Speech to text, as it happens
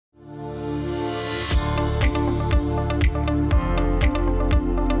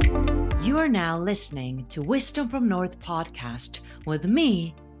You're now listening to Wisdom from North podcast with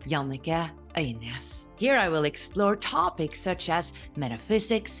me, Jannike Øynes. Here I will explore topics such as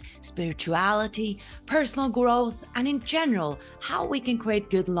metaphysics, spirituality, personal growth, and in general, how we can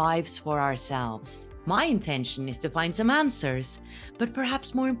create good lives for ourselves. My intention is to find some answers, but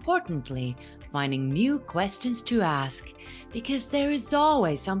perhaps more importantly, finding new questions to ask, because there is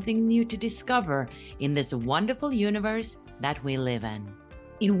always something new to discover in this wonderful universe that we live in.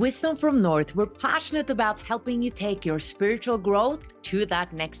 In Wisdom from North, we're passionate about helping you take your spiritual growth to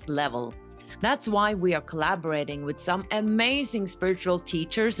that next level. That's why we are collaborating with some amazing spiritual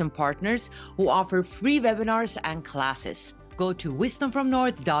teachers and partners who offer free webinars and classes. Go to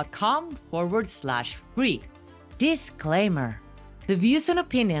wisdomfromnorth.com/free. Disclaimer. The views and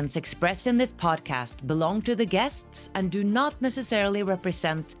opinions expressed in this podcast belong to the guests and do not necessarily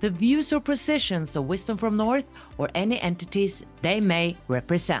represent the views or positions of Wisdom from North or any entities they may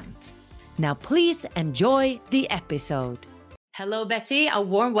represent. Now please enjoy the episode. Hello, Betty. A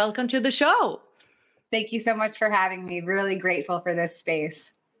warm welcome to the show. Thank you so much for having me. Really grateful for this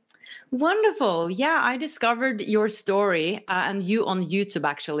space. Wonderful. Yeah, I discovered your story and you on YouTube,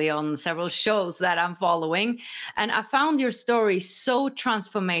 actually, on several shows that I'm following. And I found your story so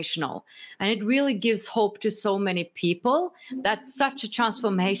transformational. And it really gives hope to so many people that such a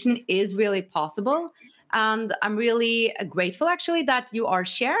transformation is really possible. And I'm really grateful, actually, that you are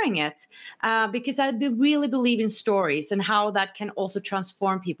sharing it because I really believe in stories and how that can also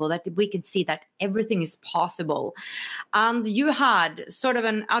transform people, that we can see that everything is possible. And you had sort of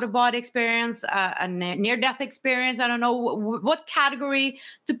an out-of-body experience, a near-death experience. I don't know what category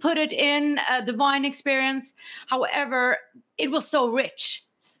to put it in, a divine experience. However, it was so rich.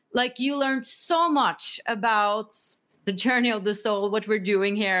 Like, you learned so much about the journey of the soul, what we're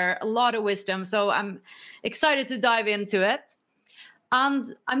doing here, a lot of wisdom. So I'm excited to dive into it.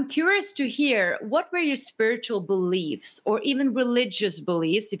 And I'm curious to hear, what were your spiritual beliefs or even religious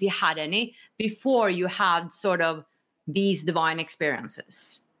beliefs, if you had any, before you had sort of these divine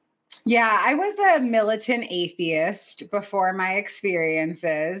experiences? Yeah, I was a militant atheist before my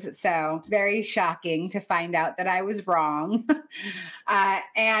experiences. So very shocking to find out that I was wrong.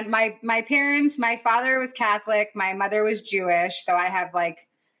 And my parents, my father was Catholic, my mother was Jewish. So I have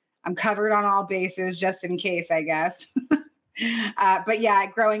I'm covered on all bases just in case, I guess. But yeah,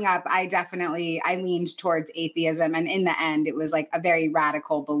 growing up, I leaned towards atheism. And in the end, it was like a very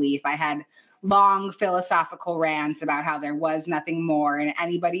radical belief. I had long philosophical rants about how there was nothing more, and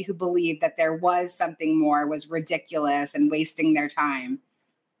anybody who believed that there was something more was ridiculous and wasting their time.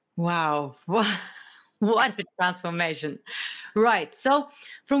 Wow. What a transformation. Right. So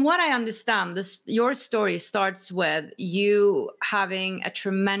from what I understand, your story starts with you having a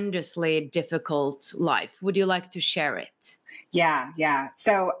tremendously difficult life. Would you like to share it? Yeah.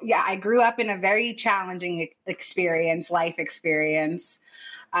 So I grew up in a very challenging life experience.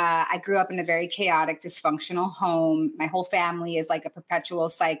 I grew up in a very chaotic, dysfunctional home. My whole family is like a perpetual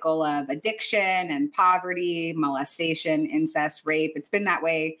cycle of addiction and poverty, molestation, incest, rape. It's been that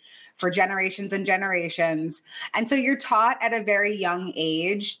way for generations and generations. And so you're taught at a very young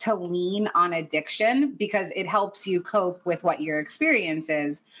age to lean on addiction because it helps you cope with what your experience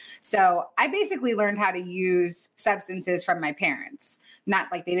is. So I basically learned how to use substances from my parents.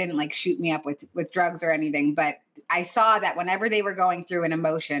 Not like they didn't shoot me up with drugs or anything, but I saw that whenever they were going through an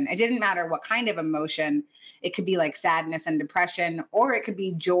emotion, it didn't matter what kind of emotion. It could be like sadness and depression, or it could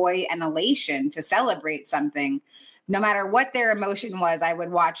be joy and elation to celebrate something. No matter what their emotion was, I would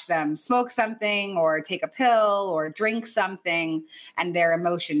watch them smoke something or take a pill or drink something, and their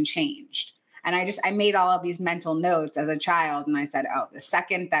emotion changed. And I made all of these mental notes as a child. And I said, oh, the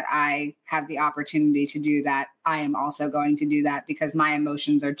second that I have the opportunity to do that, I am also going to do that because my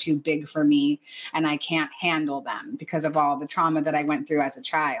emotions are too big for me and I can't handle them because of all the trauma that I went through as a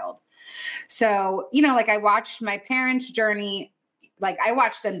child. So, I watched my parents' journey. I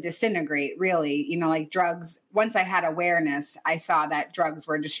watched them disintegrate, really, drugs. Once I had awareness, I saw that drugs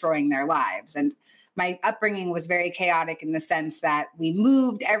were destroying their lives. And my upbringing was very chaotic in the sense that we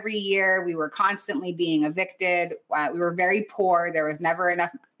moved every year. We were constantly being evicted. We were very poor. There was never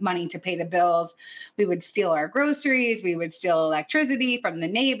enough money to pay the bills. We would steal our groceries. We would steal electricity from the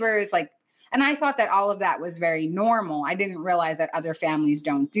neighbors. And I thought that all of that was very normal. I didn't realize that other families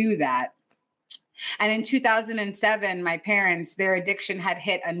don't do that. And in 2007, my parents, their addiction had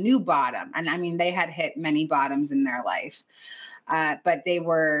hit a new bottom. And I mean, they had hit many bottoms in their life, but they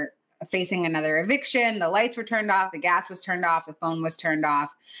were facing another eviction. The lights were turned off, the gas was turned off, the phone was turned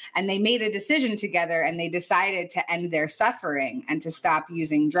off, and they made a decision together and they decided to end their suffering and to stop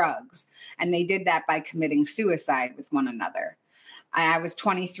using drugs. And they did that by committing suicide with one another. I was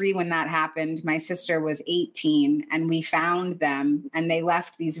 23 when that happened. My sister was 18, and we found them, and they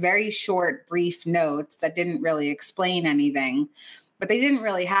left these very short, brief notes that didn't really explain anything. But they didn't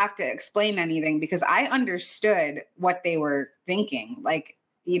really have to explain anything because I understood what they were thinking. Like,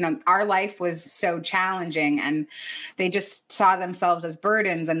 our life was so challenging, and they just saw themselves as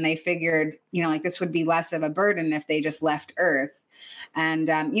burdens, and they figured, like this would be less of a burden if they just left Earth. And,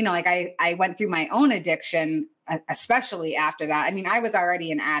 like I went through my own addiction, especially after that. I mean, I was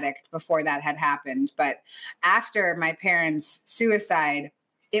already an addict before that had happened, but after my parents' suicide,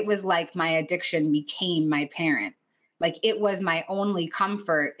 it was like my addiction became my parent. Like it was my only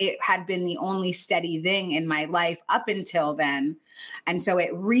comfort. It had been the only steady thing in my life up until then. And so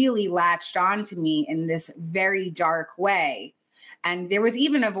it really latched on to me in this very dark way. And there was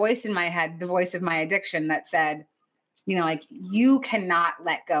even a voice in my head, the voice of my addiction, that said, like, you cannot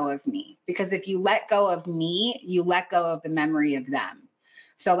let go of me, because if you let go of me, you let go of the memory of them.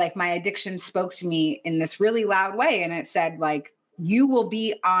 So like my addiction spoke to me in this really loud way. And it said, like, you will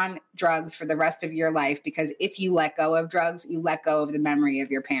be on drugs for the rest of your life, because if you let go of drugs, you let go of the memory of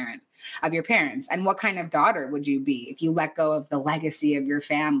your parents. And what kind of daughter would you be if you let go of the legacy of your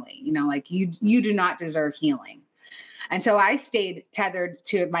family? Like you do not deserve healing. And so I stayed tethered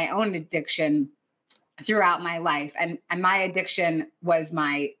to my own addiction throughout my life. And my addiction was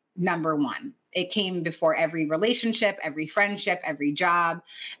my number one. It came before every relationship, every friendship, every job,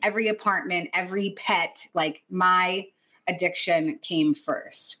 every apartment, every pet. Like my addiction came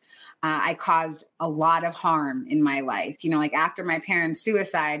first. I caused a lot of harm in my life. Like after my parents'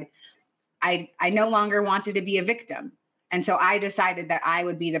 suicide, I no longer wanted to be a victim. And so I decided that I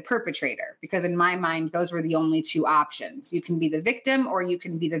would be the perpetrator, because in my mind, those were the only two options. You can be the victim or you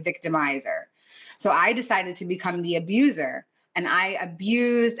can be the victimizer. So I decided to become the abuser, and I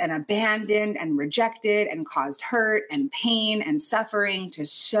abused and abandoned and rejected and caused hurt and pain and suffering to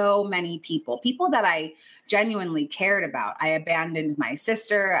so many people that I genuinely cared about. I abandoned my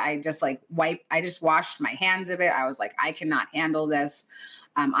sister. I just washed my hands of it. I was like, I cannot handle this.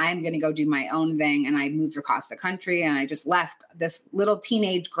 I'm going to go do my own thing. And I moved across the country, and I just left this little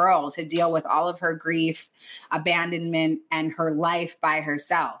teenage girl to deal with all of her grief, abandonment, and her life by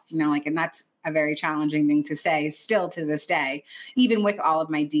herself, and that's a very challenging thing to say still to this day, even with all of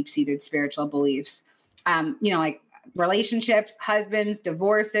my deep-seated spiritual beliefs. Like relationships, husbands,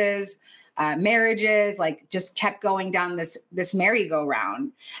 divorces, marriages, like just kept going down this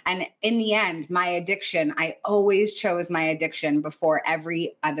merry-go-round. And in the end, my addiction, I always chose my addiction before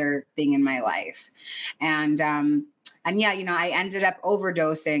every other thing in my life. And yeah, I ended up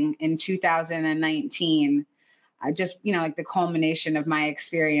overdosing in 2019. Like the culmination of my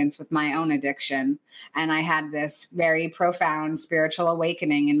experience with my own addiction. And I had this very profound spiritual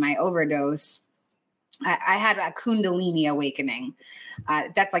awakening in my overdose. I had a Kundalini awakening.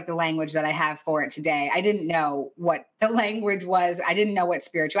 That's like the language that I have for it today. I didn't know what the language was. I didn't know what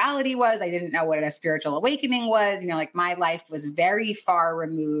spirituality was. I didn't know what a spiritual awakening was. Like my life was very far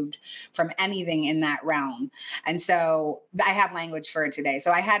removed from anything in that realm. And so I have language for it today.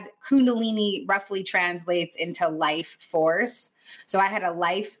 So I had Kundalini roughly translates into life force. So I had a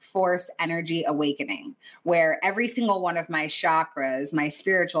life force energy awakening where every single one of my chakras, my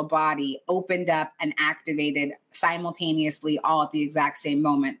spiritual body, opened up and activated simultaneously all at the exact same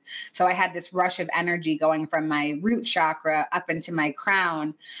moment. So I had this rush of energy going from my root chakra up into my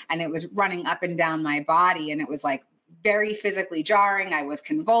crown, and it was running up and down my body. And it was like very physically jarring. I was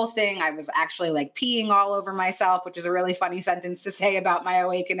convulsing. I was actually like peeing all over myself, which is a really funny sentence to say about my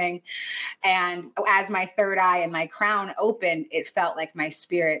awakening. And as my third eye and my crown opened, it felt like my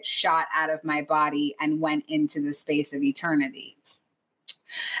spirit shot out of my body and went into the space of eternity.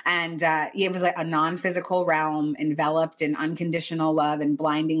 And it was like a non-physical realm enveloped in unconditional love and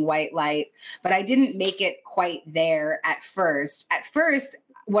blinding white light. But I didn't make it quite there at first. At first,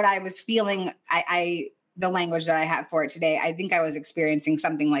 what I was feeling, the language that I have for it today, I think I was experiencing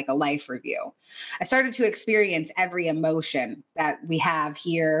something like a life review. I started to experience every emotion that we have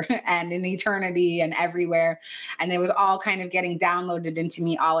here and in eternity and everywhere. And it was all kind of getting downloaded into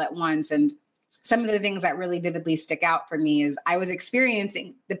me all at once. And some of the things that really vividly stick out for me is I was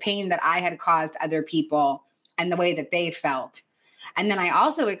experiencing the pain that I had caused other people and the way that they felt. And then I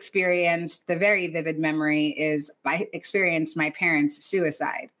also experienced, the very vivid memory is I experienced my parents'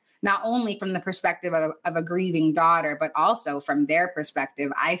 suicide. Not only from the perspective of a grieving daughter, but also from their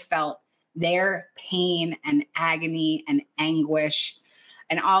perspective. I felt their pain and agony and anguish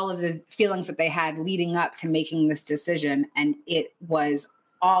and all of the feelings that they had leading up to making this decision. And it was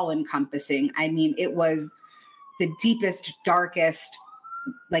all encompassing. I mean, it was the deepest, darkest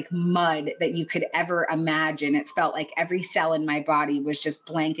like mud that you could ever imagine. It felt like every cell in my body was just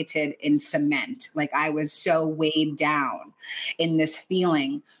blanketed in cement. Like I was so weighed down in this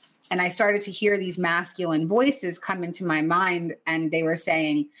feeling. And I started to hear these masculine voices come into my mind, and they were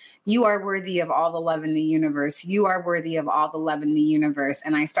saying, "You are worthy of all the love in the universe. You are worthy of all the love in the universe."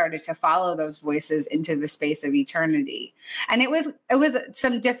 And I started to follow those voices into the space of eternity. And it was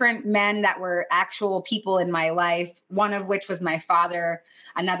some different men that were actual people in my life, one of which was my father.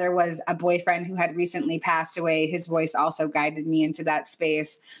 Another was a boyfriend who had recently passed away. His voice also guided me into that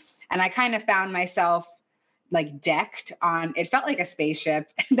space. And I kind of found myself like decked on, it felt like a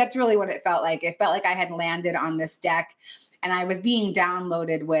spaceship. That's really what it felt like. It felt like I had landed on this deck and I was being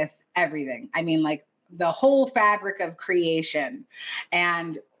downloaded with everything. I mean, like the whole fabric of creation.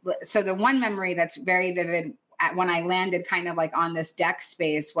 And so the one memory that's very vivid when I landed kind of like on this deck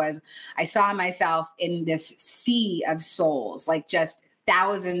space was I saw myself in this sea of souls, like just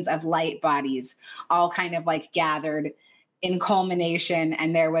thousands of light bodies all kind of like gathered in culmination.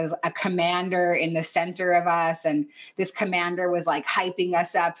 And there was a commander in the center of us. And this commander was like hyping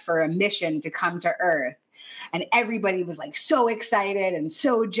us up for a mission to come to Earth. And everybody was like so excited and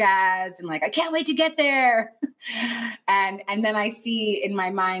so jazzed and like, I can't wait to get there. and then I see in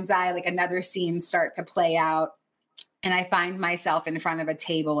my mind's eye, like another scene start to play out. And I find myself in front of a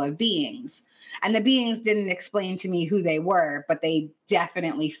table of beings. And the beings didn't explain to me who they were, but they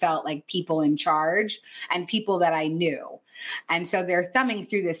definitely felt like people in charge and people that I knew. And so they're thumbing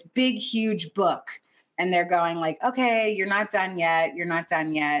through this big, huge book and they're going like, okay, you're not done yet. You're not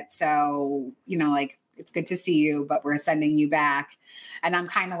done yet. So, you know, like, it's good to see you, but we're sending you back. And I'm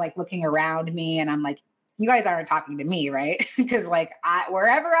kind of like looking around me and I'm like, you guys aren't talking to me, right? Because like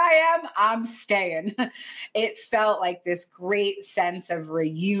wherever I am, I'm staying. It felt like this great sense of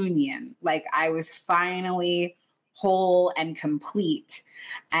reunion. Like I was finally whole and complete.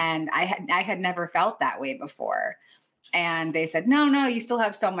 And I had never felt that way before. And they said, no, you still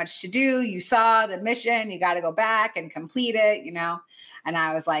have so much to do. You saw the mission, you got to go back and complete it, you know? And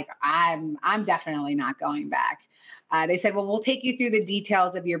I was like, I'm definitely not going back. They said, well, we'll take you through the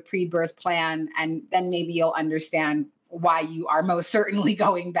details of your pre-birth plan, and then maybe you'll understand why you are most certainly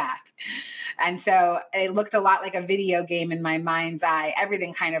going back. And so it looked a lot like a video game in my mind's eye.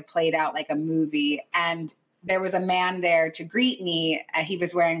 Everything kind of played out like a movie. And there was a man there to greet me. He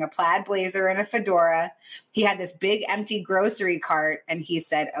was wearing a plaid blazer and a fedora. He had this big empty grocery cart, and he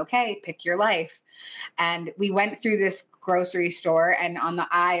said, okay, pick your life. And we went through this grocery store, and on the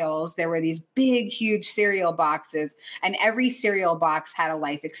aisles, there were these big, huge cereal boxes, and every cereal box had a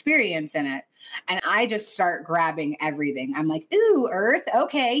life experience in it. And I just start grabbing everything. I'm like, ooh, Earth.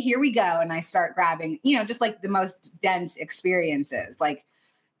 Okay, here we go. And I start grabbing, you know, just like the most dense experiences, like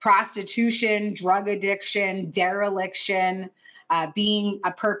prostitution, drug addiction, dereliction, being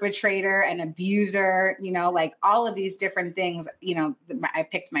a perpetrator, an abuser, you know, like all of these different things. You know, I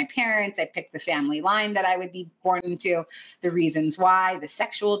picked my parents, I picked the family line that I would be born into, the reasons why, the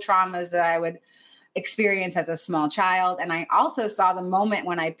sexual traumas that I would experience as a small child. And I also saw the moment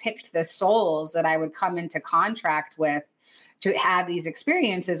when I picked the souls that I would come into contract with to have these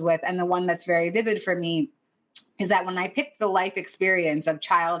experiences with. And the one that's very vivid for me is that when I picked the life experience of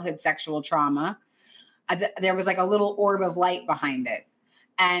childhood sexual trauma, there was like a little orb of light behind it.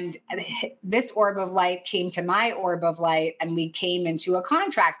 And this orb of light came to my orb of light, and we came into a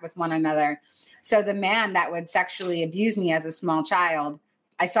contract with one another. So the man that would sexually abuse me as a small child,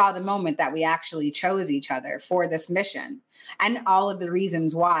 I saw the moment that we actually chose each other for this mission and all of the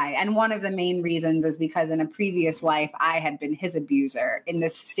reasons why. And one of the main reasons is because in a previous life, I had been his abuser in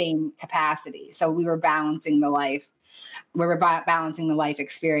this same capacity. So we were balancing the life. We were balancing the life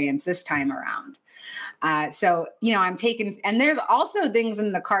experience this time around. So, you know, I'm taking, and there's also things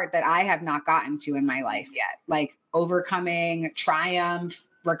in the cart that I have not gotten to in my life yet, like overcoming, triumph,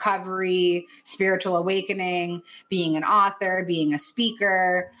 recovery, spiritual awakening, being an author, being a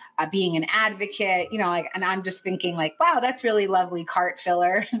speaker, being an advocate, you know, like, and I'm just thinking like, wow, that's really lovely cart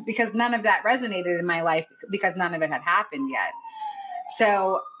filler because none of that resonated in my life because none of it had happened yet.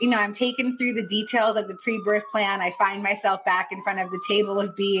 So, you know, I'm taken through the details of the pre-birth plan. I find myself back in front of the table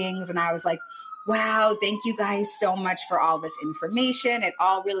of beings, and I was like, wow, thank you guys so much for all this information. It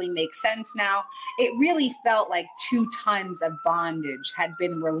all really makes sense now. It really felt like 2 tons of bondage had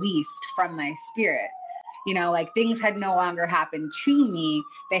been released from my spirit. You know, like things had no longer happened to me.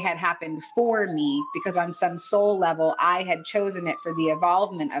 They had happened for me because on some soul level, I had chosen it for the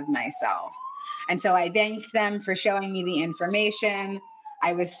evolvement of myself. And so I thanked them for showing me the information.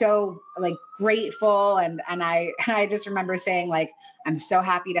 I was so like grateful. And I just remember saying like, I'm so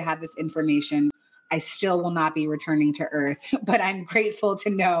happy to have this information. I still will not be returning to earth, but I'm grateful to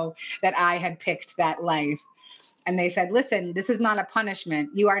know that I had picked that life. And they said, listen, this is not a punishment.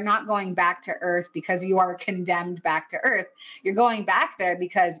 You are not going back to earth because you are condemned back to earth. You're going back there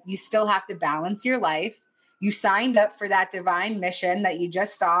because you still have to balance your life. You signed up for that divine mission that you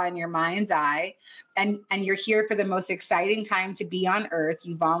just saw in your mind's eye. And you're here for the most exciting time to be on earth.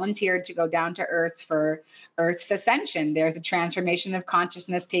 You volunteered to go down to earth for earth's ascension. There's a transformation of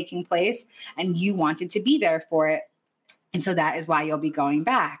consciousness taking place, and you wanted to be there for it. And so that is why you'll be going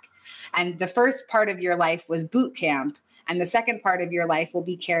back. And the first part of your life was boot camp. And the second part of your life will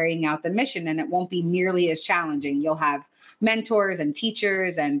be carrying out the mission. And it won't be nearly as challenging. You'll have mentors and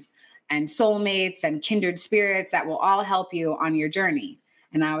teachers and soulmates and kindred spirits that will all help you on your journey.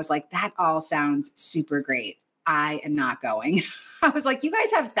 And I was like, that all sounds super great. I am not going. I was like, you guys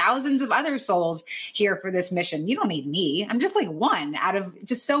have thousands of other souls here for this mission. You don't need me. I'm just like one out of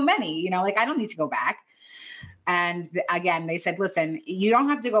just so many, like I don't need to go back. And again, they said, listen, you don't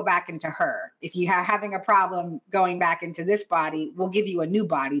have to go back into her. If you are having a problem going back into this body, we'll give you a new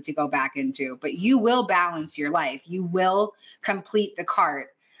body to go back into, but you will balance your life. You will complete the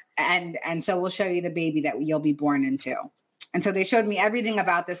cart. And so we'll show you the baby that you'll be born into. And so they showed me everything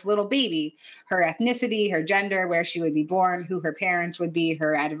about this little baby, her ethnicity, her gender, where she would be born, who her parents would be,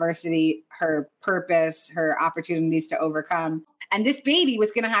 her adversity, her purpose, her opportunities to overcome. And this baby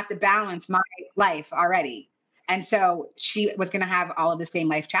was going to have to balance my life already. And so she was going to have all of the same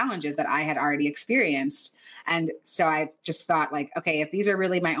life challenges that I had already experienced. And so I just thought like, okay, if these are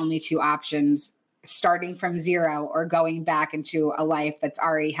really my only two options, starting from zero or going back into a life that's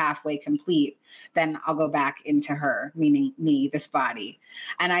already halfway complete, then I'll go back into her, meaning me, this body.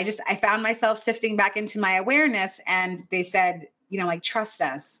 And I found myself sifting back into my awareness, and they said, like, trust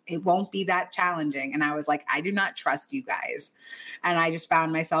us. It won't be that challenging. And I was like, I do not trust you guys. And I just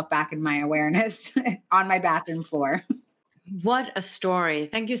found myself back in my awareness on my bathroom floor. What a story.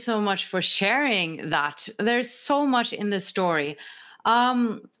 Thank you so much for sharing that. There's so much in the story.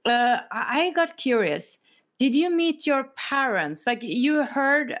 I got curious. Did you meet your parents? Like, you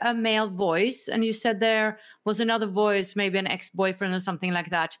heard a male voice and you said there was another voice, maybe an ex-boyfriend or something like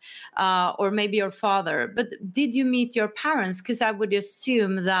that, or maybe your father. But did you meet your parents? Because I would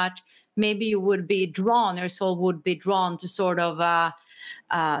assume that maybe you would be drawn, your soul would be drawn to sort of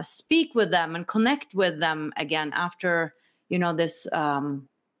speak with them and connect with them again after, this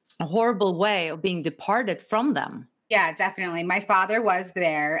horrible way of being departed from them. Yeah, definitely. My father was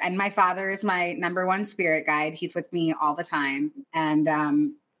there, and my father is my number one spirit guide. He's with me all the time. And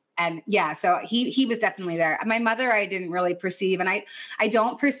yeah, so he was definitely there. My mother, I didn't really perceive, and I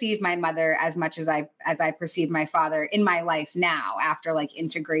don't perceive my mother as much as I perceive my father in my life now, after like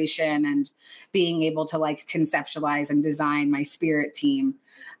integration and being able to like conceptualize and design my spirit team.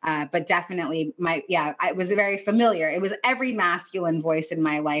 But definitely it was very familiar. It was every masculine voice in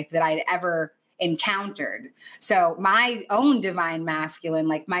my life that I'd ever encountered. So my own divine masculine,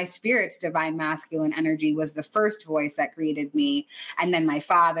 like my spirit's divine masculine energy, was the first voice that greeted me. And then my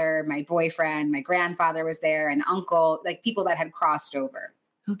father, my boyfriend, my grandfather was there, and uncle, like people that had crossed over.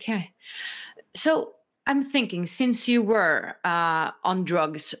 Okay. So I'm thinking, since you were on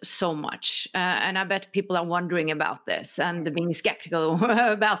drugs so much, and I bet people are wondering about this and being skeptical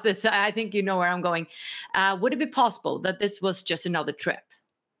about this, I think you know where I'm going. Would it be possible that this was just another trip?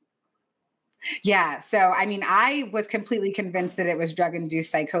 Yeah. So, I mean, I was completely convinced that it was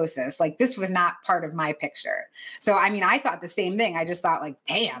drug-induced psychosis. Like, this was not part of my picture. So, I mean, I thought the same thing. I just thought like,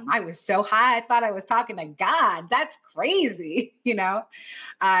 damn, I was so high. I thought I was talking to God. That's crazy,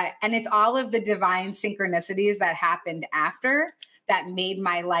 And it's all of the divine synchronicities that happened after that made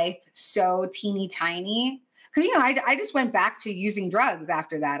my life so teeny tiny. Because, I just went back to using drugs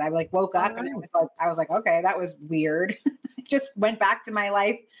after that. I like woke up and I was like, okay, that was weird. Just went back to my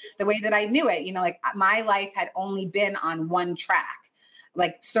life the way that I knew it. Like my life had only been on one track,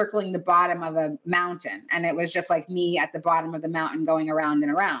 like circling the bottom of a mountain. And it was just like me at the bottom of the mountain going around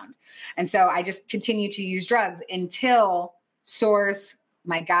and around. And so I just continued to use drugs until Source,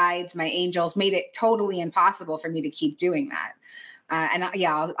 my guides, my angels made it totally impossible for me to keep doing that.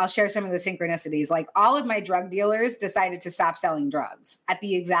 I'll share some of the synchronicities. Like all of my drug dealers decided to stop selling drugs at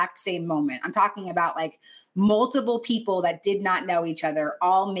the exact same moment. I'm talking about like multiple people that did not know each other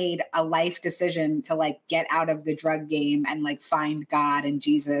all made a life decision to like get out of the drug game and like find God and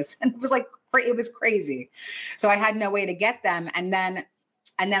Jesus. And it was crazy. So I had no way to get them. And then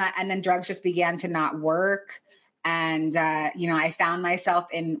drugs just began to not work. And, I found myself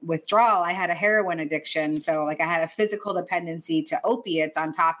in withdrawal. I had a heroin addiction. So like I had a physical dependency to opiates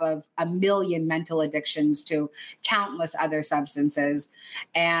on top of a million mental addictions to countless other substances.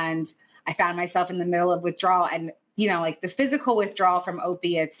 And I I found myself in the middle of withdrawal, and, like the physical withdrawal from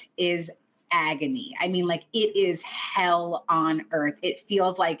opiates is agony. I mean, like it is hell on earth. It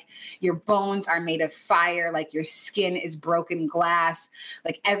feels like your bones are made of fire, like your skin is broken glass.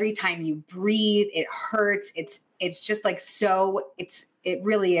 Like every time you breathe, it hurts. It's just like it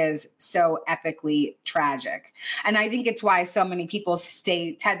really is so epically tragic. And I think it's why so many people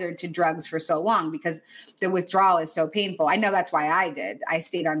stay tethered to drugs for so long, because the withdrawal is so painful. I know that's why I did. I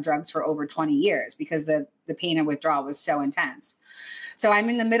stayed on drugs for over 20 years because the pain of withdrawal was so intense. So I'm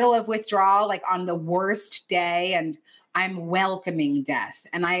in the middle of withdrawal, like on the worst day, and I'm welcoming death.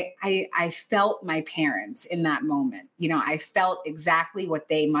 And I felt my parents in that moment. I felt exactly what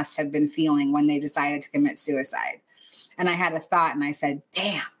they must have been feeling when they decided to commit suicide. And I had a thought and I said,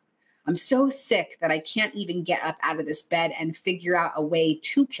 damn, I'm so sick that I can't even get up out of this bed and figure out a way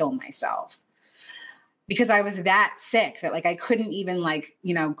to kill myself. Because I was that sick that like I couldn't even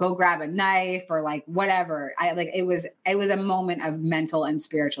go grab a knife or like whatever. It was a moment of mental and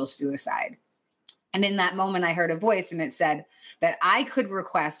spiritual suicide. And in that moment, I heard a voice and it said that I could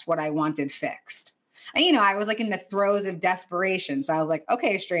request what I wanted fixed. And I was like in the throes of desperation. So I was like,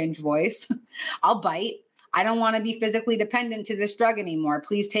 okay, strange voice, I'll bite. I don't want to be physically dependent to this drug anymore.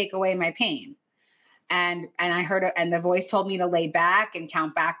 Please take away my pain. And I heard it, and the voice told me to lay back and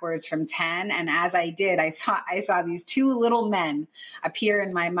count backwards from 10. And as I did, I saw these two little men appear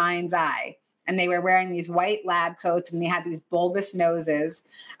in my mind's eye. And they were wearing these white lab coats and they had these bulbous noses.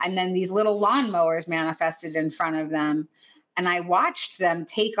 And then these little lawnmowers manifested in front of them. And I watched them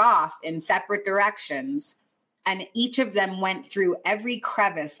take off in separate directions. And each of them went through every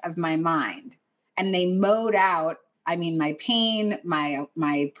crevice of my mind. And they mowed out, my pain,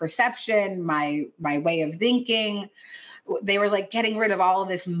 my perception, my way of thinking. They were like getting rid of all of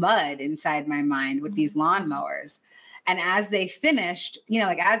this mud inside my mind with these lawnmowers. And as they finished,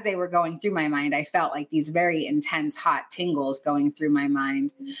 as they were going through my mind, I felt like these very intense hot tingles going through my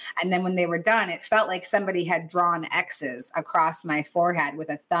mind. And then when they were done, it felt like somebody had drawn X's across my forehead with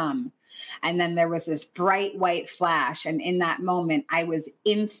a thumb. And then there was this bright white flash. And in that moment, I was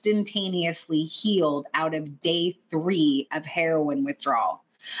instantaneously healed out of day 3 of heroin withdrawal.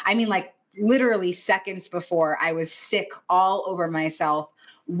 Literally seconds before, I was sick all over myself,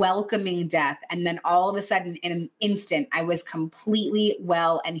 welcoming death. And then all of a sudden, in an instant, I was completely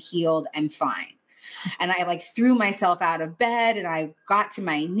well and healed and fine. And I threw myself out of bed and I got to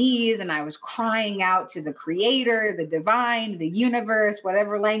my knees and I was crying out to the creator, the divine, the universe,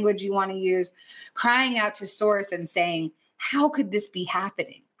 whatever language you want to use, crying out to source and saying, how could this be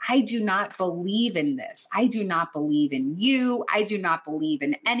happening? I do not believe in this. I do not believe in you. I do not believe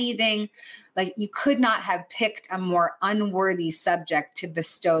in anything. You could not have picked a more unworthy subject to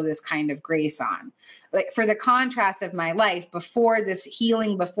bestow this kind of grace on. For the contrast of my life, before this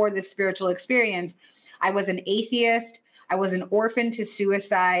healing, before this spiritual experience, I was an atheist. I was an orphan to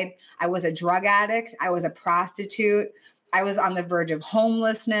suicide. I was a drug addict. I was a prostitute. I was on the verge of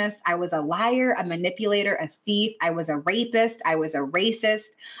homelessness. I was a liar, a manipulator, a thief. I was a rapist. I was a racist.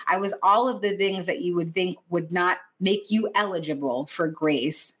 I was all of the things that you would think would not make you eligible for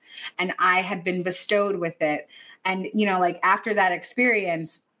grace. And I had been bestowed with it. And, after that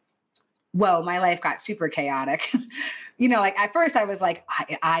experience, whoa, my life got super chaotic. At first I was like,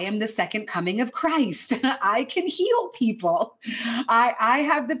 I am the second coming of Christ. I can heal people. I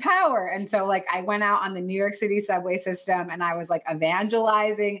have the power. And so I went out on the New York City subway system and I was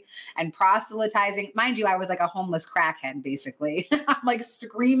evangelizing and proselytizing. Mind you, I was a homeless crackhead, basically. I'm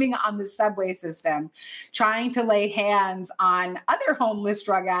screaming on the subway system, trying to lay hands on other homeless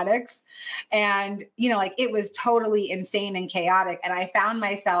drug addicts. And, it was totally insane and chaotic. And I found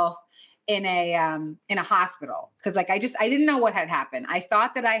myself in a hospital because I didn't know what had happened. I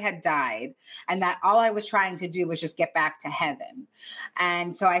thought that I had died and that all I was trying to do was just get back to heaven.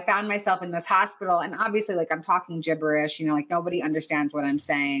 And so I found myself in this hospital and obviously I'm talking gibberish, nobody understands what I'm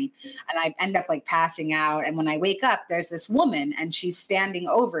saying. And I end up passing out. And when I wake up, there's this woman and she's standing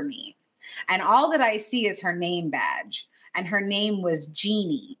over me. And all that I see is her name badge. And her name was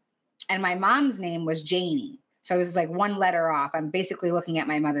Jeannie. And my mom's name was Janie. So it was one letter off. I'm basically looking at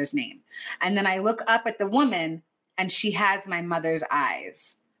my mother's name. And then I look up at the woman and she has my mother's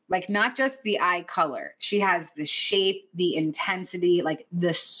eyes, not just the eye color. She has the shape, the intensity,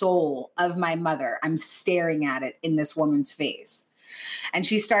 the soul of my mother. I'm staring at it in this woman's face. And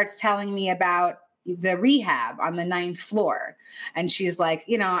she starts telling me about the rehab on the 9th floor. And she's like,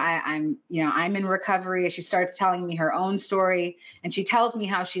 I'm in recovery. She starts telling me her own story. And she tells me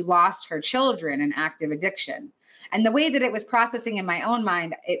how she lost her children in active addiction. And the way that it was processing in my own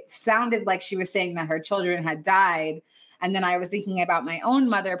mind, it sounded like she was saying that her children had died And then I was thinking about my own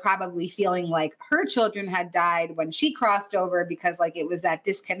mother probably feeling like her children had died when she crossed over, because like it was that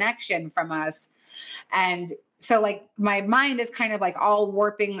disconnection from us. And so like my mind is kind of like all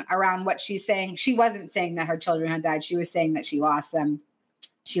warping around what she's saying. She wasn't saying that her children had died. She was saying that she lost them.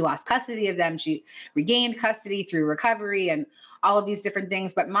 She lost custody of them. She regained custody through recovery and all of these different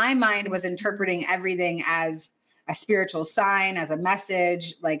things. But my mind was interpreting everything as a spiritual sign, as a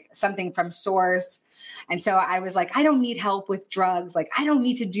message, like something from source. And so I was like, I don't need help with drugs. Like, I don't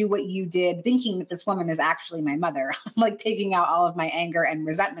need to do what you did, thinking that this woman is actually my mother. I'm like taking out all of my anger and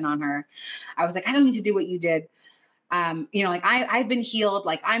resentment on her. I was like, I don't need to do what you did. Like I've been healed,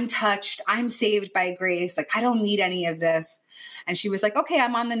 like I'm touched, I'm saved by grace. Like, I don't need any of this. And she was like, okay,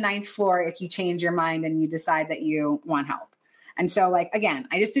 I'm on the 9th floor if you change your mind and you decide that you want help. And so like, again,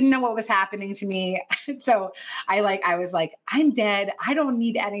 I just didn't know what was happening to me. So I was like, I'm dead. I don't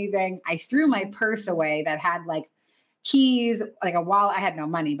need anything. I threw my purse away that had like keys, like a wallet. I had no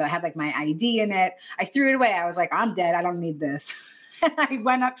money, but I had like my ID in it. I threw it away. I was like, I'm dead. I don't need this. And I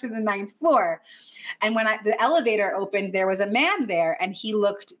went up to the 9th floor. And when the elevator opened, there was a man there, and he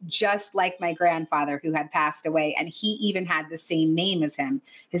looked just like my grandfather who had passed away. And he even had the same name as him.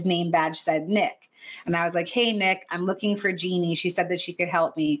 His name badge said Nick. And I was like, hey, Nick, I'm looking for Jeannie. She said that she could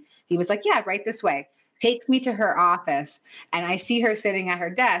help me. He was like, yeah, right this way. Takes me to her office, and I see her sitting at her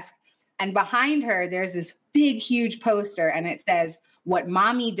desk. And behind her, there's this big, huge poster, and it says, what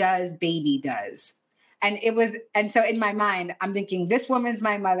mommy does, baby does. And so in my mind, I'm thinking, this woman's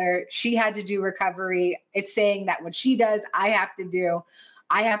my mother. She had to do recovery. It's saying that what she does, I have to do.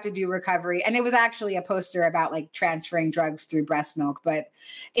 I have to do recovery. And it was actually a poster about like transferring drugs through breast milk. But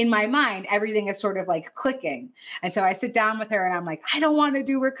in my mind, everything is sort of like clicking. And so I sit down with her and I'm like, I don't want to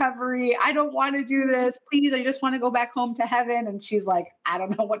do recovery. I don't want to do this. Please, I just want to go back home to heaven. And she's like, I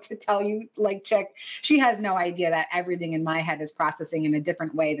don't know what to tell you. Like, check. She has no idea that everything in my head is processing in a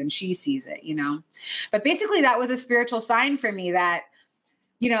different way than she sees it, you know? But basically that was a spiritual sign for me that,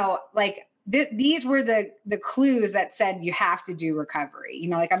 you know, like, these were the clues that said you have to do recovery. You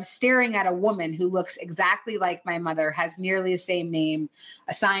know, like I'm staring at a woman who looks exactly like my mother, has nearly the same name,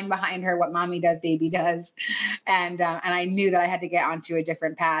 a sign behind her, what mommy does, baby does. And I knew that I had to get onto a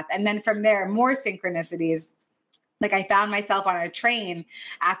different path. And then from there, more synchronicities. Like I found myself on a train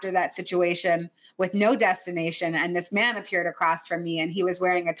after that situation with no destination. And this man appeared across from me, and he was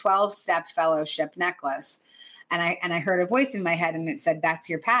wearing a 12-step fellowship necklace. And I heard a voice in my head, and it said, that's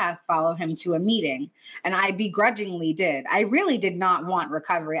your path. Follow him to a meeting. And I begrudgingly did. I really did not want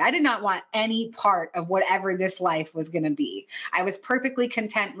recovery. I did not want any part of whatever this life was going to be. I was perfectly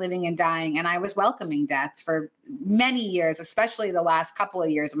content living and dying. And I was welcoming death for many years, especially the last couple of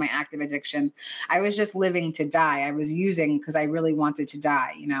years of my active addiction. I was just living to die. I was using because I really wanted to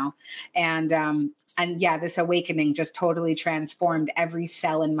die, you know? And yeah, this awakening just totally transformed every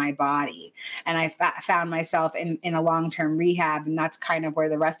cell in my body. And I found myself in a long-term rehab. And that's kind of where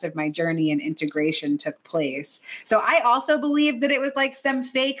the rest of my journey and integration took place. So I also believed that it was like some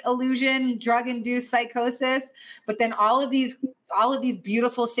fake illusion, drug-induced psychosis. But then all of these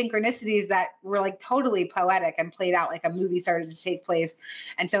beautiful synchronicities that were like totally poetic and played out like a movie started to take place.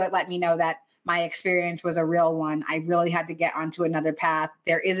 And so it let me know that my experience was a real one. I really had to get onto another path.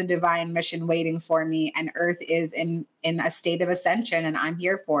 There is a divine mission waiting for me, and Earth is in a state of ascension, and I'm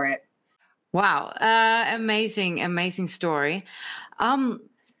here for it. Wow. Amazing story. I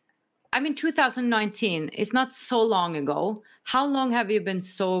mean, 2019 is not so long ago. How long have you been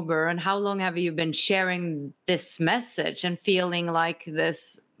sober, and how long have you been sharing this message and feeling like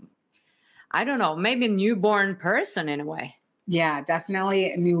this, I don't know, maybe newborn person in a way? Yeah,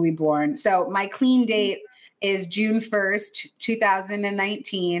 definitely newly born. So my clean date is June 1st,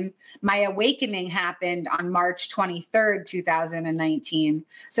 2019. My awakening happened on March 23rd, 2019.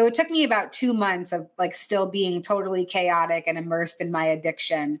 So it took me about 2 months of like still being totally chaotic and immersed in my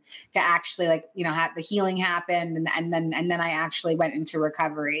addiction to actually like, you know, have the healing happen. And then I actually went into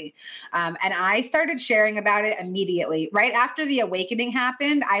recovery. And I started sharing about it immediately. Right after the awakening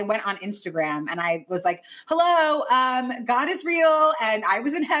happened, I went on Instagram and I was like, hello, God is real. And I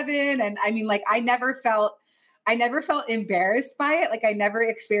was in heaven. And I mean, like, I never felt embarrassed by it. Like I never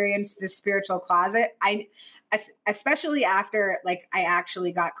experienced this spiritual closet. Especially after like I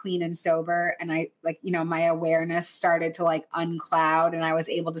actually got clean and sober, and I like, you know, my awareness started to like uncloud, and I was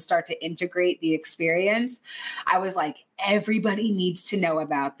able to start to integrate the experience. I was like, everybody needs to know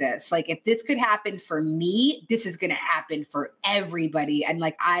about this. Like if this could happen for me, this is going to happen for everybody. And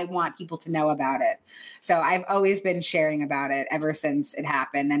like, I want people to know about it. So I've always been sharing about it ever since it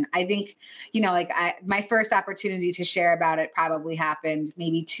happened. And I think, you know, like my first opportunity to share about it probably happened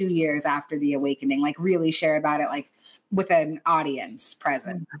maybe 2 years after the awakening, like really share about it, like with an audience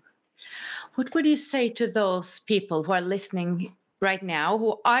present. What would you say to those people who are listening right now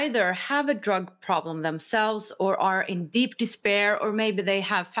who either have a drug problem themselves or are in deep despair, or maybe they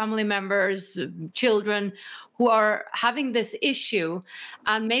have family members, children who are having this issue,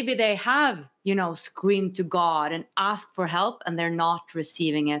 and maybe they have, screamed to God and asked for help and they're not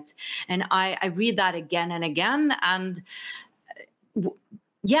receiving it? And I read that again and again. And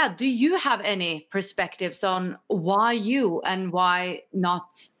do you have any perspectives on why you and why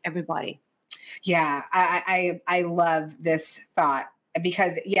not everybody? Yeah, I love this thought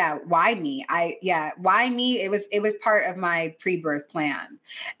because why me? Why me? It was part of my pre-birth plan.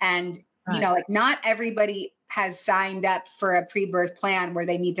 And Right. like not everybody has signed up for a pre-birth plan where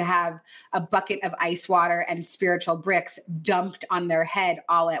they need to have a bucket of ice water and spiritual bricks dumped on their head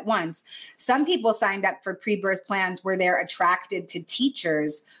all at once. Some people signed up for pre-birth plans where they're attracted to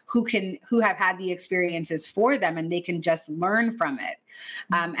teachers who have had the experiences for them and they can just learn from it.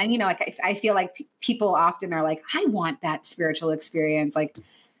 And I feel like people often are like, I want that spiritual experience. Like,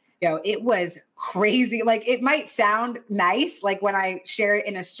 it was crazy. Like, it might sound nice, like when I share it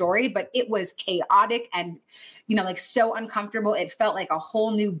in a story, but it was chaotic and, like so uncomfortable. It felt like a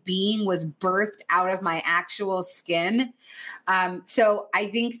whole new being was birthed out of my actual skin. So I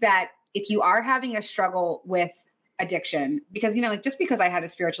think that if you are having a struggle with addiction, because, just because I had a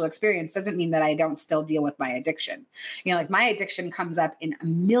spiritual experience doesn't mean that I don't still deal with my addiction. Like my addiction comes up in a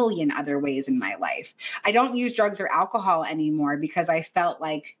million other ways in my life. I don't use drugs or alcohol anymore because I felt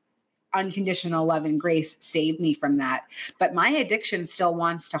like unconditional love and grace saved me from that. But my addiction still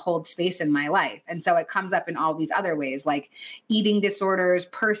wants to hold space in my life. And so it comes up in all these other ways, like eating disorders,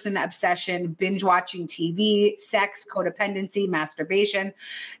 person obsession, binge watching TV, sex, codependency, masturbation.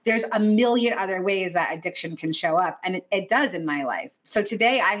 There's a million other ways that addiction can show up. And it does in my life. So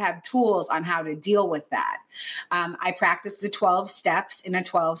today I have tools on how to deal with that. I practice the 12 steps in a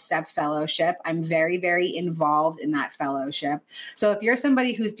 12-step fellowship. I'm very, very involved in that fellowship. So if you're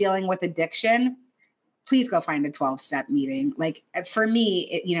somebody who's dealing with addiction, please go find a 12-step meeting. Like for me,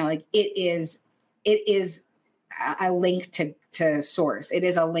 it is a link to source. It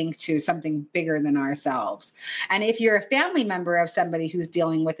is a link to something bigger than ourselves. And if you're a family member of somebody who's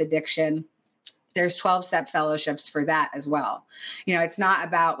dealing with addiction, there's 12-step fellowships for that as well. It's not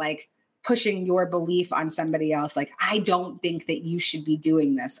about like pushing your belief on somebody else. Like, I don't think that you should be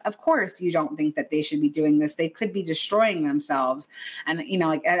doing this. Of course, you don't think that they should be doing this. They could be destroying themselves. And,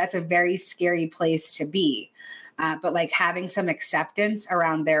 that's a very scary place to be. But like having some acceptance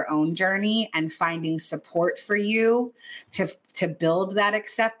around their own journey and finding support for you to build that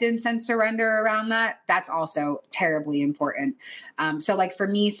acceptance and surrender around that, that's also terribly important. So like for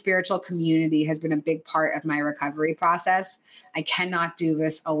me, spiritual community has been a big part of my recovery process. I cannot do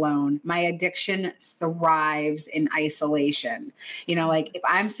this alone. My addiction thrives in isolation. Like if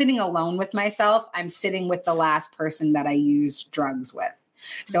I'm sitting alone with myself, I'm sitting with the last person that I used drugs with.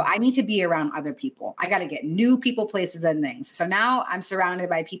 So I need to be around other people. I got to get new people, places, and things. So now I'm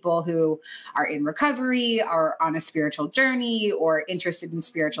surrounded by people who are in recovery, are on a spiritual journey, or interested in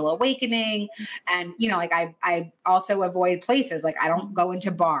spiritual awakening. And, I also avoid places. Like I don't go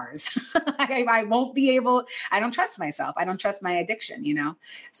into bars. I won't be able, I don't trust myself. I don't trust my addiction,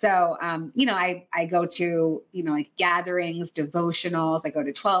 So, I go to, like gatherings, devotionals. I go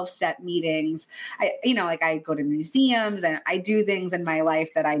to 12-step meetings. I go to museums and I do things in my life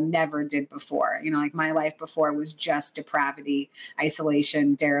that I never did before. Like my life before was just depravity,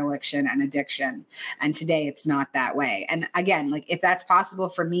 isolation, dereliction, and addiction. And today it's not that way. And again, like if that's possible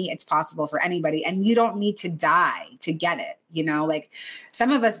for me, it's possible for anybody. And you don't need to die to get it. Like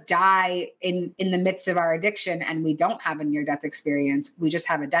some of us die in the midst of our addiction and we don't have a near-death experience. We just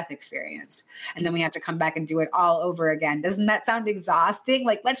have a death experience. And then we have to come back and do it all over again. Doesn't that sound exhausting?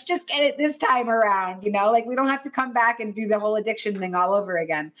 Like, let's just get it this time around, like we don't have to come back and do the whole addiction thing all over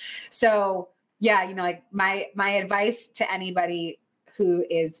again. So yeah, like my advice to anybody who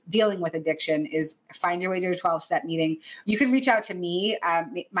is dealing with addiction is find your way to a 12-step meeting. You can reach out to me.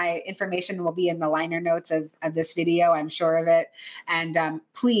 My information will be in the liner notes of this video. I'm sure of it. And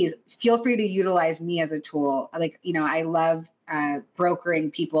please feel free to utilize me as a tool. Like, I love brokering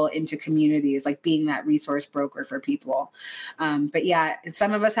people into communities, like being that resource broker for people. But yeah,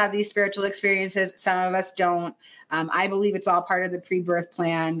 some of us have these spiritual experiences. Some of us don't. I believe it's all part of the pre-birth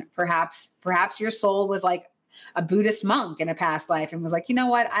plan. Perhaps your soul was like a Buddhist monk in a past life and was like, you know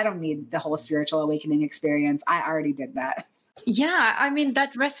what? I don't need the whole spiritual awakening experience. I already did that. Yeah, I mean,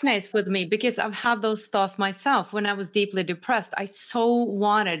 that resonates with me because I've had those thoughts myself. When I was deeply depressed, I so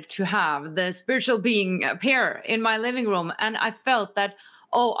wanted to have the spiritual being appear in my living room. And I felt that,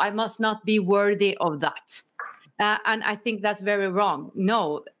 I must not be worthy of that. And I think that's very wrong.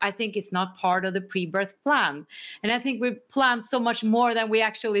 No, I think it's not part of the pre-birth plan. And I think we plan so much more than we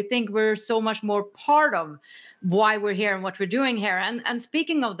actually think. We're so much more part of why we're here and what we're doing here. And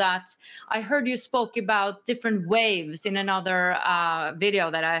speaking of that, I heard you spoke about different waves in another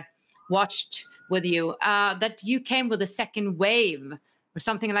video that I watched with you, that you came with a second wave or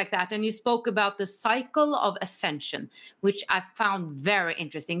something like that. And you spoke about the cycle of ascension, which I found very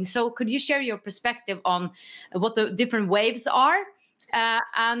interesting. So could you share your perspective on what the different waves are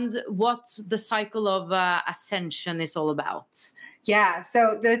and what the cycle of ascension is all about? Yeah.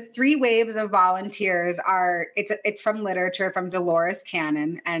 So the three waves of volunteers are it's from literature from Dolores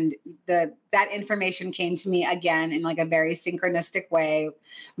Cannon, and that information came to me again in like a very synchronistic way.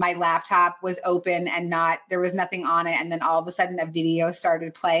 My laptop was open and there was nothing on it, and then all of a sudden a video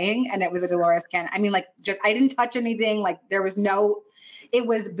started playing, and it was a Dolores Cannon. I mean, like just I didn't touch anything. Like there was no. It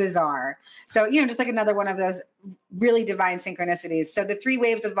was bizarre. So, just like another one of those really divine synchronicities. So the three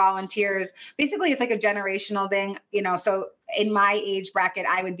waves of volunteers, basically it's like a generational thing, so in my age bracket,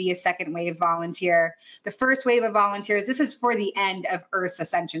 I would be a second wave volunteer. The first wave of volunteers, this is for the end of Earth's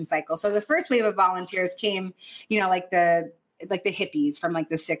ascension cycle. So the first wave of volunteers came, like the hippies from like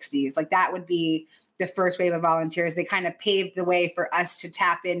the 60s, like that would be the first wave of volunteers. They kind of paved the way for us to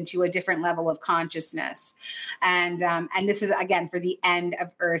tap into a different level of consciousness. And this is, again, for the end of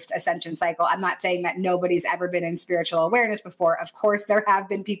Earth's ascension cycle. I'm not saying that nobody's ever been in spiritual awareness before. Of course, there have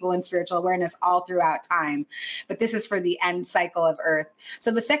been people in spiritual awareness all throughout time, but this is for the end cycle of Earth. So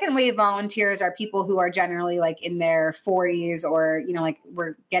the second wave volunteers are people who are generally like in their 40s or, like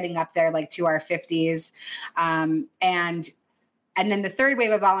we're getting up there like to our 50s. And then the third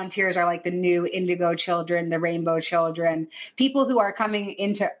wave of volunteers are like the new indigo children, the rainbow children, people who are coming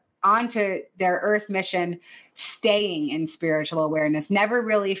onto their Earth mission, staying in spiritual awareness, never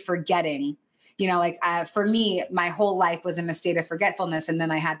really forgetting. For me, my whole life was in a state of forgetfulness. And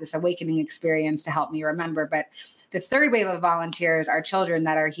then I had this awakening experience to help me remember. But the third wave of volunteers are children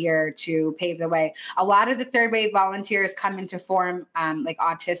that are here to pave the way. A lot of the third wave volunteers come into form like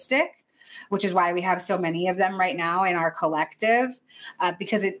autistic, which is why we have so many of them right now in our collective,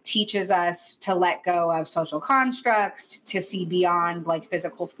 because it teaches us to let go of social constructs, to see beyond like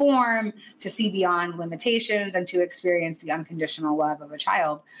physical form, to see beyond limitations, and to experience the unconditional love of a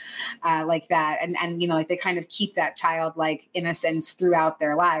child like that. And like they kind of keep that childlike innocence throughout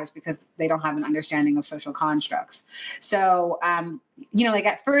their lives because they don't have an understanding of social constructs. So, like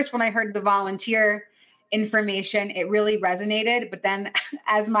at first when I heard the volunteer information, it really resonated. But then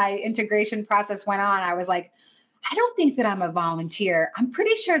as my integration process went on, I was like, I don't think that I'm a volunteer. I'm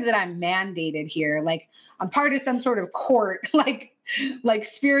pretty sure that I'm mandated here. Like I'm part of some sort of court, like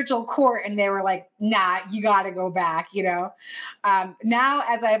spiritual court. And they were like, nah, you got to go back, Now,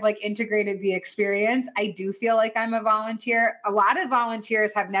 as I've like integrated the experience, I do feel like I'm a volunteer. A lot of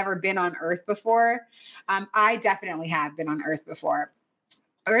volunteers have never been on Earth before. I definitely have been on Earth before.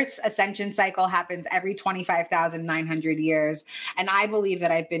 Earth's ascension cycle happens every 25,900 years. And I believe that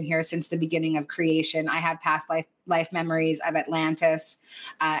I've been here since the beginning of creation. I have past life memories of Atlantis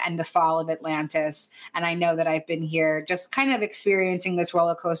and the fall of Atlantis. And I know that I've been here just kind of experiencing this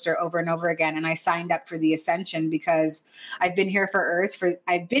roller coaster over and over again. And I signed up for the ascension because I've been here for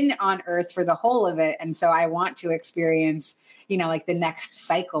I've been on Earth for the whole of it. And so I want to experience, like the next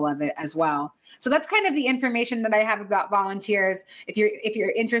cycle of it as well. So that's kind of the information that I have about volunteers. If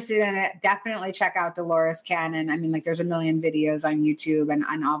you're interested in it, definitely check out Dolores Cannon. I mean, like there's a million videos on YouTube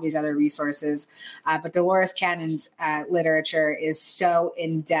and all these other resources. But Dolores Cannon's literature is so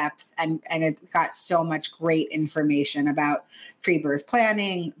in depth and it's got so much great information about pre-birth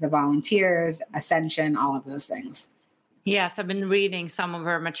planning, the volunteers, ascension, all of those things. Yes, I've been reading some of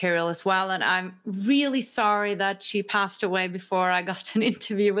her material as well. And I'm really sorry that she passed away before I got an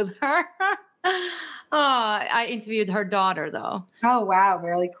interview with her. I interviewed her daughter, though. Oh, wow.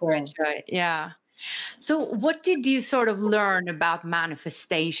 Really cool. Right. Yeah. So what did you sort of learn about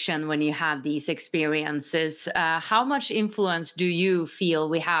manifestation when you had these experiences? How much influence do you feel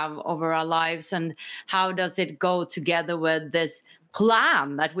we have over our lives? And how does it go together with this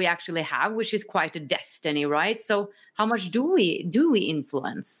plan that we actually have, which is quite a destiny, right? So how much do we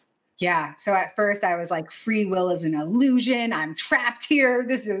influence? Yeah. So at first I was like, free will is an illusion. I'm trapped here.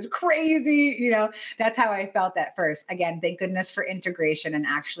 This is crazy. That's how I felt at first. Again, thank goodness for integration and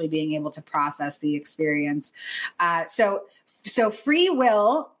actually being able to process the experience. So free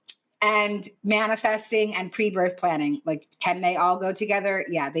will And manifesting and pre-birth planning, like, can they all go together?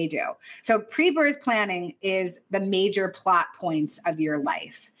 Yeah, they do. So pre-birth planning is the major plot points of your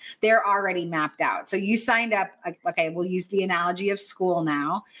life. They're already mapped out. So you signed up, okay, we'll use the analogy of school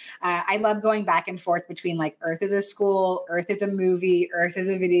now. I love going back and forth between like Earth is a school, Earth is a movie, Earth is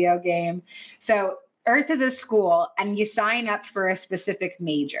a video game. So Earth is a school, and you sign up for a specific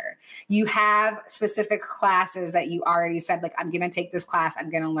major. You have specific classes that you already said, like, I'm going to take this class. I'm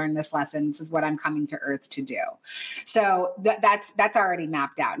going to learn this lesson. This is what I'm coming to Earth to do. So that's already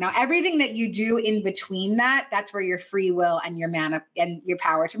mapped out. Now, everything that you do in between that, that's where your free will and your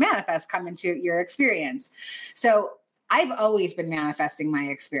power to manifest come into your experience. So I've always been manifesting my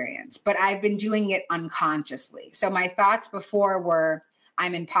experience, but I've been doing it unconsciously. So my thoughts before were,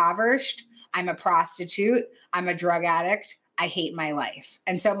 I'm impoverished, I'm a prostitute, I'm a drug addict, I hate my life.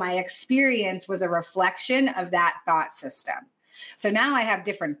 And so my experience was a reflection of that thought system. So now I have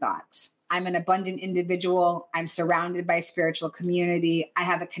different thoughts. I'm an abundant individual. I'm surrounded by spiritual community. I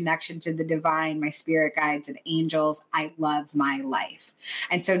have a connection to the divine, my spirit guides and angels. I love my life.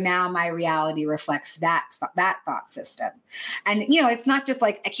 And so now my reality reflects that thought system. And, it's not just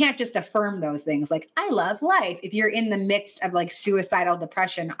like, I can't just affirm those things. Like, I love life. If you're in the midst of like suicidal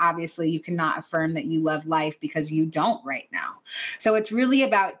depression, obviously you cannot affirm that you love life because you don't right now. So it's really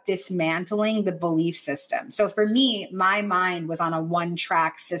about dismantling the belief system. So for me, my mind was on a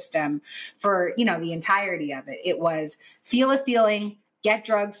one-track system for, the entirety of it. It was feel a feeling, get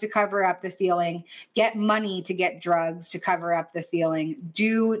drugs to cover up the feeling, get money to get drugs to cover up the feeling,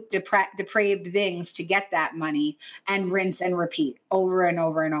 do depraved things to get that money, and rinse and repeat over and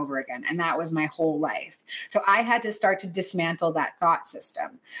over and over again. And that was my whole life. So I had to start to dismantle that thought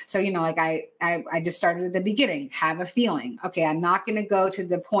system. So, like I just started at the beginning, have a feeling. Okay, I'm not going to go to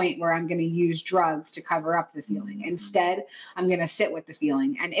the point where I'm going to use drugs to cover up the feeling. Instead, I'm going to sit with the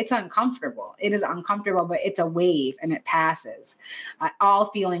feeling. And it's uncomfortable. It is uncomfortable, but it's a wave and it passes. All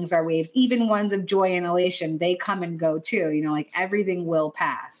feelings are waves, even ones of joy and elation. They come and go too. Like everything will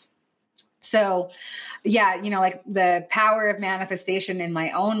pass. So, yeah, like the power of manifestation in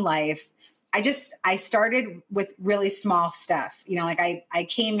my own life. I started with really small stuff. Like I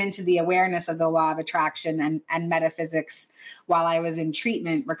came into the awareness of the law of attraction and metaphysics while I was in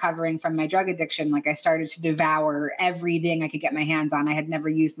treatment, recovering from my drug addiction. Like I started to devour everything I could get my hands on. I had never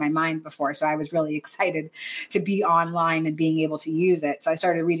used my mind before. So I was really excited to be online and being able to use it. So I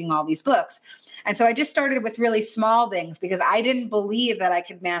started reading all these books. And so I just started with really small things because I didn't believe that I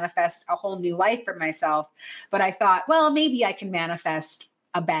could manifest a whole new life for myself. But I thought, well, maybe I can manifest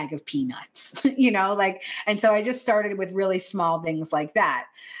a bag of peanuts, and so I just started with really small things like that.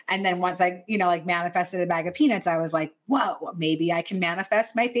 And then once I, manifested a bag of peanuts, I was like, whoa, maybe I can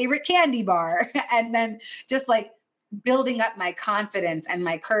manifest my favorite candy bar. And then just like building up my confidence and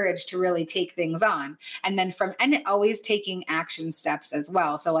my courage to really take things on. And then and always taking action steps as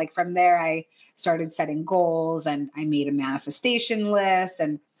well. So like from there, I started setting goals and I made a manifestation list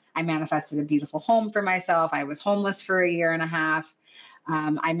and I manifested a beautiful home for myself. I was homeless for a year and a half.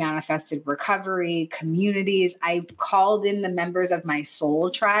 I manifested recovery, communities. I called in the members of my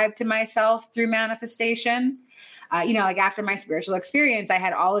soul tribe to myself through manifestation. Like after my spiritual experience, I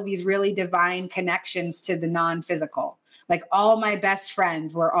had all of these really divine connections to the non-physical. Like all my best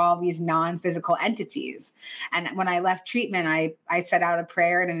friends were all these non-physical entities. And when I left treatment, I set out a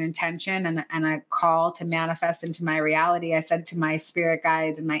prayer and an intention and a call to manifest into my reality. I said to my spirit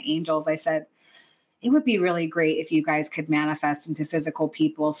guides and my angels, I said, it would be really great if you guys could manifest into physical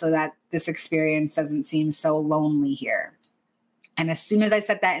people so that this experience doesn't seem so lonely here. And as soon as I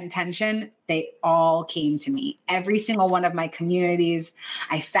set that intention, they all came to me. Every single one of my communities,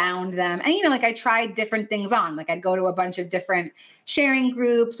 I found them. And, I tried different things on. Like I'd go to a bunch of different sharing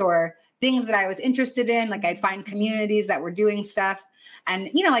groups or things that I was interested in. Like I'd find communities that were doing stuff.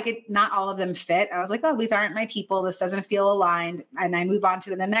 And, not all of them fit. I was like, oh, these aren't my people. This doesn't feel aligned. And I move on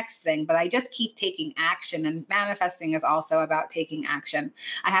to the next thing. But I just keep taking action. And manifesting is also about taking action.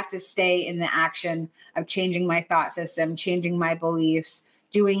 I have to stay in the action of changing my thought system, changing my beliefs,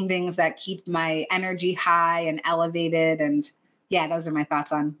 doing things that keep my energy high and elevated. And yeah, those are my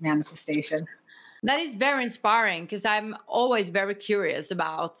thoughts on manifestation. That is very inspiring because I'm always very curious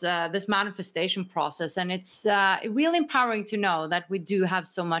about this manifestation process. And it's really empowering to know that we do have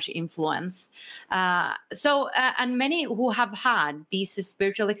so much influence. And many who have had these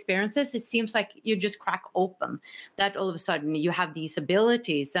spiritual experiences, it seems like you just crack open that all of a sudden you have these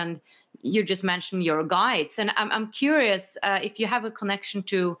abilities. And you just mentioned your guides. And I'm curious if you have a connection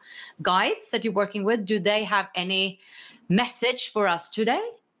to guides that you're working with. Do they have any message for us today?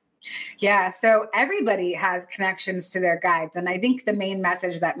 Yeah. So everybody has connections to their guides. And I think the main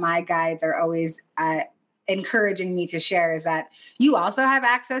message that my guides are always encouraging me to share is that you also have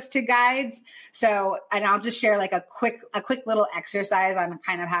access to guides. So, and I'll just share like a quick little exercise on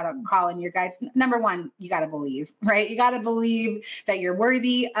kind of how to call in your guides. Number one, you got to believe, right? You got to believe that you're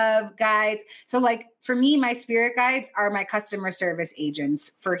worthy of guides. So like for me, my spirit guides are my customer service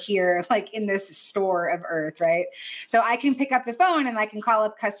agents for here, like in this store of earth, right? So I can pick up the phone and I can call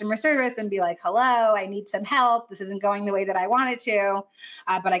up customer service and be like, hello, I need some help. This isn't going the way that I want it to,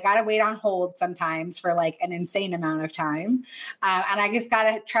 but I got to wait on hold sometimes for like an insane amount of time. And I just got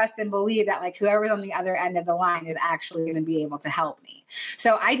to trust and believe that like whoever's on the other end of the line is actually going to be able to help me.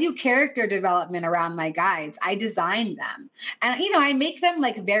 So I do character development around my guides. I design them and, you know, I make them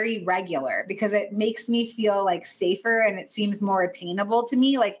like very regular because it makes me feel like safer and it seems more attainable to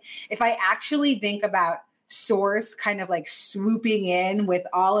me. Like if I actually think about source kind of like swooping in with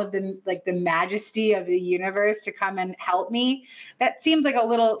all of the like the majesty of the universe to come and help me, that seems like a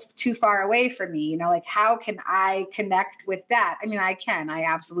little too far away for me. You know, like how can I connect with that? I mean, I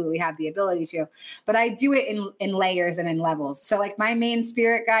absolutely have the ability to, but I do it in layers and in levels. So like my main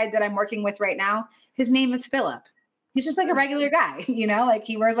spirit guide that I'm working with right now, his name is Philip. He's just like a regular guy, you know, like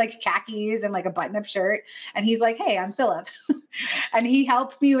he wears like khakis and like a button-up shirt. And he's like, hey, I'm Philip. And he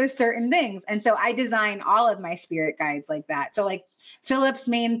helps me with certain things. And so I design all of my spirit guides like that. So like Philip's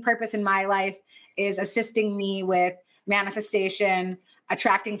main purpose in my life is assisting me with manifestation,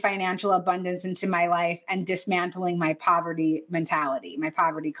 attracting financial abundance into my life, and dismantling my poverty mentality, my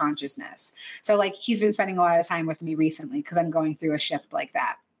poverty consciousness. So like he's been spending a lot of time with me recently because I'm going through a shift like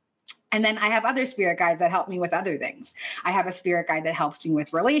that. And then I have other spirit guides that help me with other things. I have a spirit guide that helps me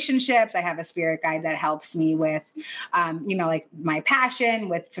with relationships. I have a spirit guide that helps me with, you know, like my passion,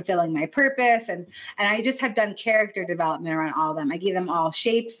 with fulfilling my purpose. And I just have done character development around all of them. I give them all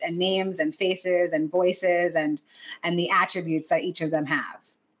shapes and names and faces and voices and the attributes that each of them have.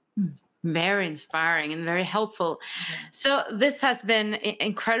 Very inspiring and very helpful. So this has been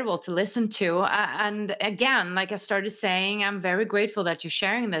incredible to listen to. And again, like I started saying, I'm very grateful that you're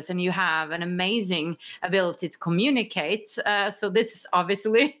sharing this and you have an amazing ability to communicate. So this is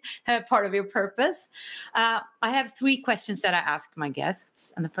obviously part of your purpose. I have 3 questions that I ask my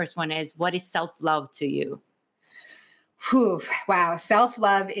guests. And the first one is, what is self-love to you? Whew, wow.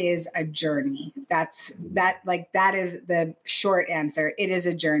 Self-love is a journey. That is the short answer. It is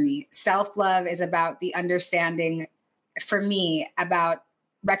a journey. Self-love is about the understanding, for me, about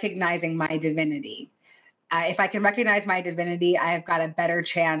recognizing my divinity. If I can recognize my divinity, I have got a better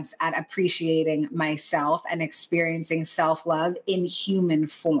chance at appreciating myself and experiencing self-love in human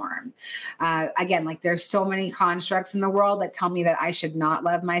form. Again, like there's so many constructs in the world that tell me that I should not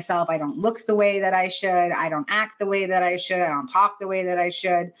love myself. I don't look the way that I should. I don't act the way that I should. I don't talk the way that I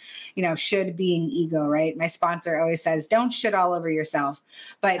should. You know, should being ego, right? My sponsor always says, don't shit all over yourself.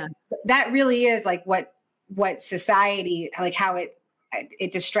 But that really is like what society, like how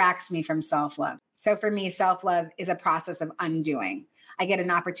it distracts me from self-love. So for me, self-love is a process of undoing. I get an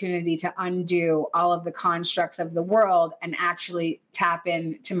opportunity to undo all of the constructs of the world and actually tap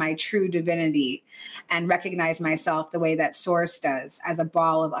into my true divinity and recognize myself the way that Source does, as a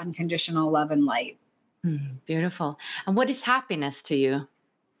ball of unconditional love and light. Beautiful. And what is happiness to you?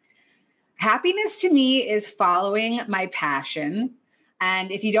 Happiness to me is following my passion.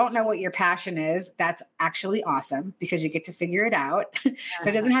 And if you don't know what your passion is, that's actually awesome because you get to figure it out. So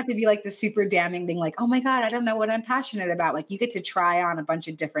it doesn't have to be like the super damning thing, like, oh my God, I don't know what I'm passionate about. Like you get to try on a bunch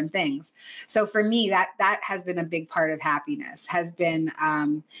of different things. So for me, that has been a big part of happiness, has been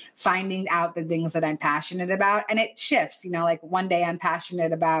finding out the things that I'm passionate about. And it shifts, you know, like one day I'm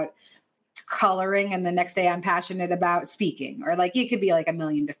passionate about coloring and the next day I'm passionate about speaking, or like it could be like a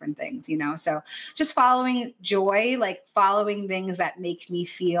million different things, you know. So just following joy, like following things that make me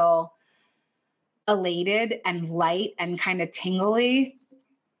feel elated and light and kind of tingly.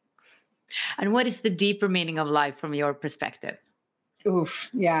 And what is the deeper meaning of life from your perspective? Oof,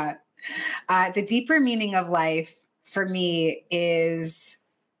 yeah. The deeper meaning of life for me is,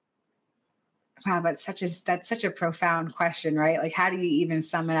 wow, but that's such a profound question, right? Like, how do you even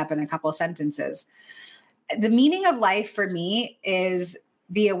sum it up in a couple sentences? The meaning of life for me is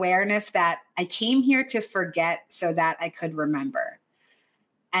the awareness that I came here to forget so that I could remember.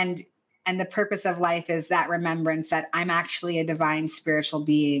 And the purpose of life is that remembrance that I'm actually a divine spiritual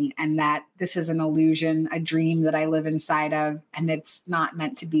being and that this is an illusion, a dream that I live inside of, and it's not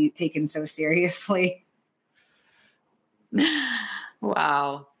meant to be taken so seriously.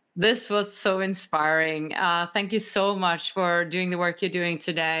 Wow. This was so inspiring. Thank you so much for doing the work you're doing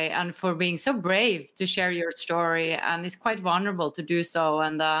today and for being so brave to share your story. And it's quite vulnerable to do so.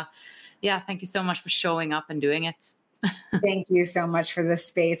 And yeah, thank you so much for showing up and doing it. Thank you so much for this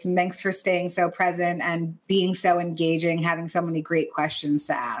space. And thanks for staying so present and being so engaging, having so many great questions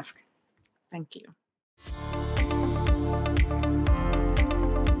to ask. Thank you.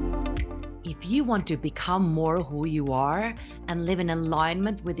 If you want to become more who you are and live in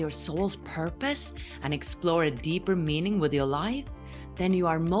alignment with your soul's purpose and explore a deeper meaning with your life, then you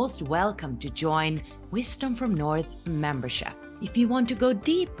are most welcome to join Wisdom from North membership. If you want to go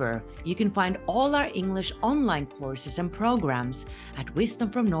deeper, you can find all our English online courses and programs at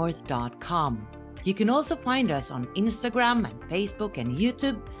wisdomfromnorth.com. You can also find us on Instagram and Facebook and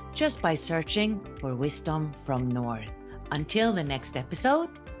YouTube just by searching for Wisdom from North. Until the next episode,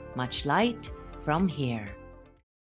 much light from here.